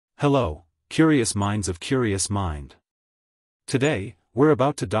Hello, curious minds of Curious Mind. Today, we're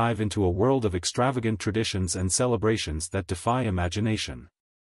about to dive into a world of extravagant traditions and celebrations that defy imagination.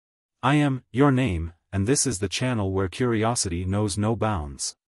 I am Your Name, and this is the channel where curiosity knows no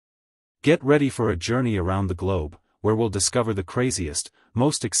bounds. Get ready for a journey around the globe, where we'll discover the craziest,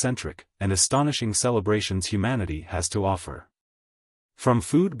 most eccentric, and astonishing celebrations humanity has to offer. From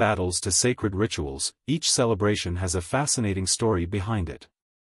food battles to sacred rituals, each celebration has a fascinating story behind it.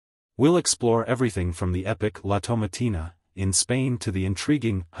 We'll explore everything from the epic La Tomatina in Spain to the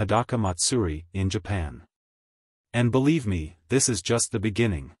intriguing Hadaka Matsuri in Japan. And believe me, this is just the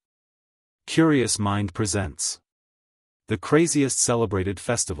beginning. Curious Mind presents the craziest celebrated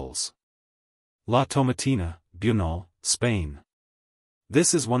festivals. La Tomatina, Bunol, Spain.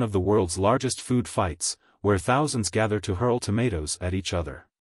 This is one of the world's largest food fights, where thousands gather to hurl tomatoes at each other.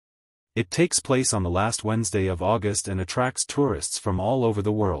 It takes place on the last Wednesday of August and attracts tourists from all over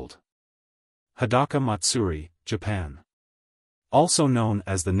the world. Hadaka Matsuri, Japan. Also known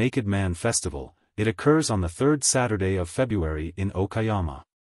as the Naked Man Festival, it occurs on the third Saturday of February in Okayama.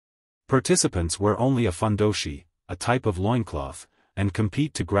 Participants wear only a fundoshi, a type of loincloth, and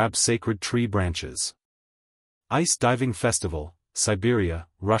compete to grab sacred tree branches. Ice Diving Festival, Siberia,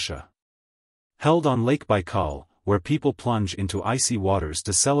 Russia. Held on Lake Baikal, where people plunge into icy waters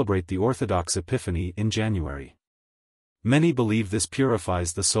to celebrate the Orthodox Epiphany in January. Many believe this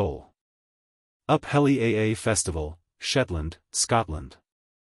purifies the soul. Up Helly AA Festival, Shetland, Scotland.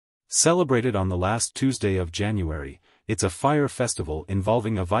 Celebrated on the last Tuesday of January, it's a fire festival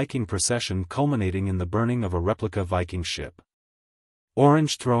involving a Viking procession culminating in the burning of a replica Viking ship.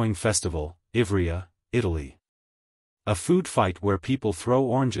 Orange Throwing Festival, Ivrea, Italy. A food fight where people throw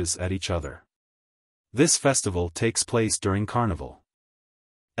oranges at each other. This festival takes place during Carnival.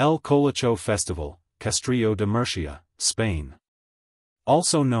 El Colacho Festival, Castrillo de Murcia, Spain.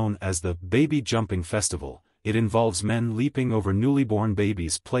 Also known as the Baby Jumping Festival, it involves men leaping over newly born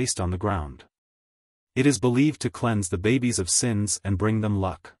babies placed on the ground. It is believed to cleanse the babies of sins and bring them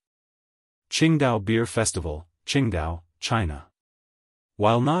luck. Qingdao Beer Festival, Qingdao, China.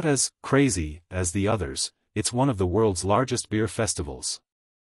 While not as crazy as the others, it's one of the world's largest beer festivals.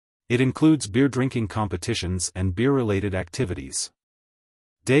 It includes beer drinking competitions and beer-related activities.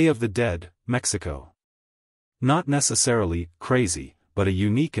 Day of the Dead, Mexico. Not necessarily crazy, but a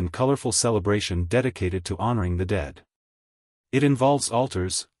unique and colorful celebration dedicated to honoring the dead. It involves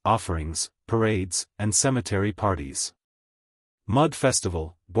altars, offerings, parades, and cemetery parties. Mud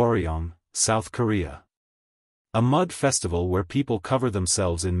Festival, Boryong, South Korea. A mud festival where people cover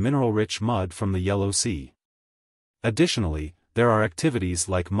themselves in mineral-rich mud from the Yellow Sea. Additionally, there are activities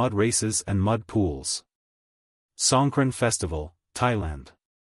like mud races and mud pools. Songkran Festival, Thailand.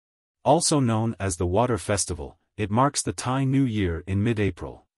 Also known as the Water Festival, it marks the Thai New Year in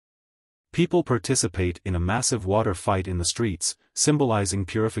mid-April. People participate in a massive water fight in the streets, symbolizing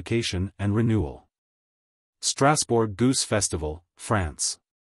purification and renewal. Strasbourg Goose Festival, France.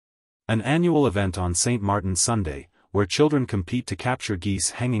 An annual event on St. Martin's Sunday, where children compete to capture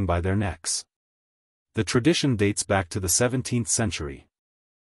geese hanging by their necks. The tradition dates back to the 17th century.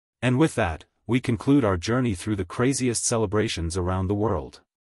 And with that, we conclude our journey through the craziest celebrations around the world.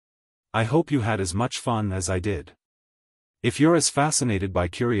 I hope you had as much fun as I did. If you're as fascinated by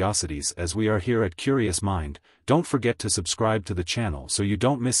curiosities as we are here at Curious Mind, don't forget to subscribe to the channel so you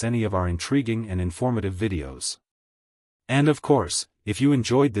don't miss any of our intriguing and informative videos. And of course, if you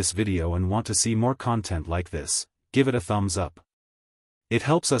enjoyed this video and want to see more content like this, give it a thumbs up. It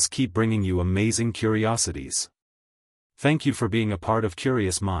helps us keep bringing you amazing curiosities. Thank you for being a part of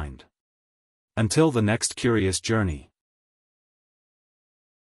Curious Mind. Until the next curious journey.